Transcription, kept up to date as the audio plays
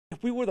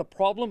If we were the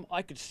problem,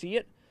 I could see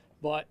it,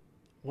 but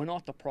we're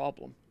not the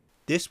problem.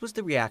 This was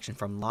the reaction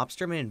from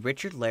lobsterman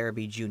Richard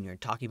Larrabee Jr.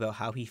 talking about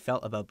how he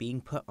felt about being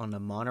put on the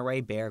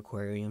Monterey Bay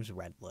Aquarium's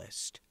red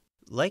list.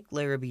 Like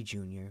Larrabee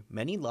Jr.,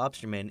 many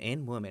lobstermen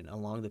and women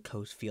along the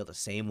coast feel the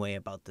same way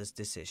about this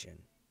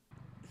decision.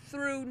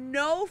 Through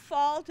no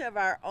fault of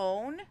our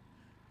own,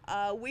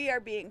 we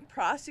are being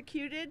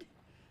prosecuted,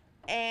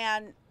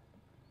 and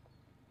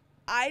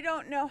I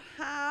don't know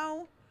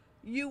how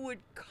you would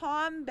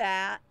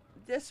combat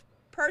this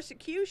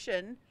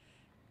persecution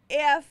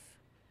if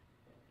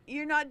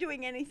you're not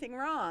doing anything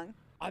wrong.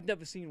 I've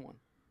never seen one.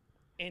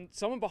 And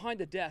someone behind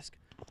the desk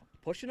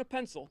pushing a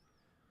pencil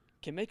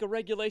can make a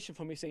regulation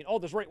for me saying, oh,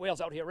 there's right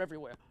whales out here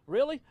everywhere.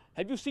 Really?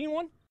 Have you seen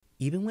one?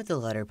 Even with a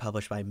letter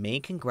published by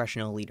Maine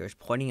congressional leaders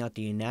pointing out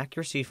the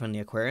inaccuracy from the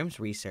aquarium's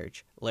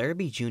research,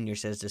 Larrabee Jr.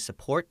 says the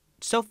support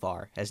so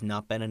far has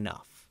not been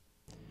enough.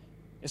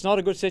 It's not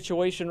a good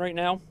situation right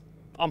now.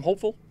 I'm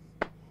hopeful.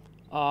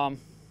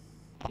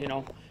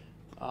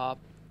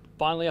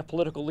 Finally our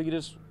political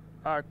leaders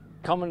are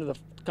coming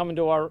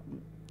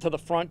to the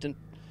front and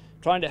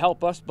trying to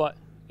help us, but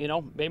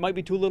they might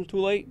be too little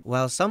too late.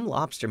 While some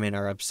lobstermen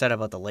are upset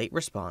about the late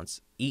response,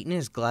 Eaton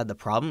is glad the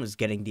problem is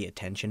getting the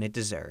attention it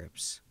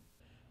deserves.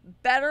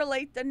 Better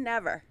late than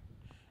never.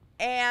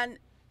 And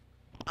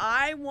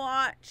I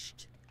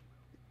watched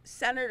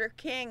Senator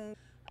King,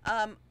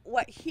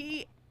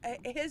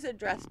 his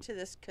address to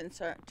this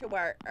concern, to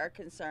our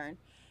concern,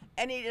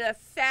 and he did a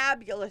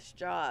fabulous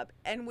job.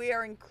 And we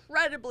are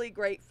incredibly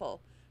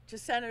grateful to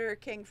Senator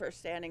King for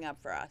standing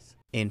up for us.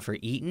 And for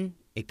Eaton,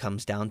 it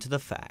comes down to the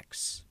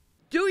facts.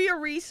 Do your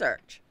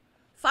research.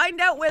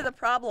 Find out where the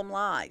problem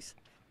lies.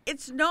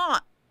 It's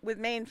not with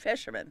Maine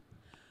fishermen.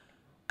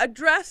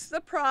 Address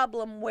the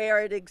problem where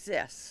it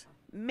exists.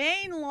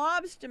 Maine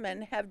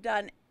lobstermen have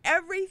done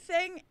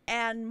everything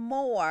and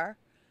more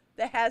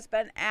that has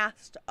been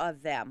asked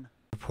of them.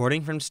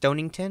 Reporting from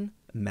Stonington,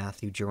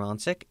 Matthew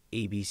Juroncic,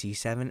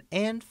 ABC7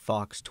 and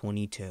Fox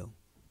 22.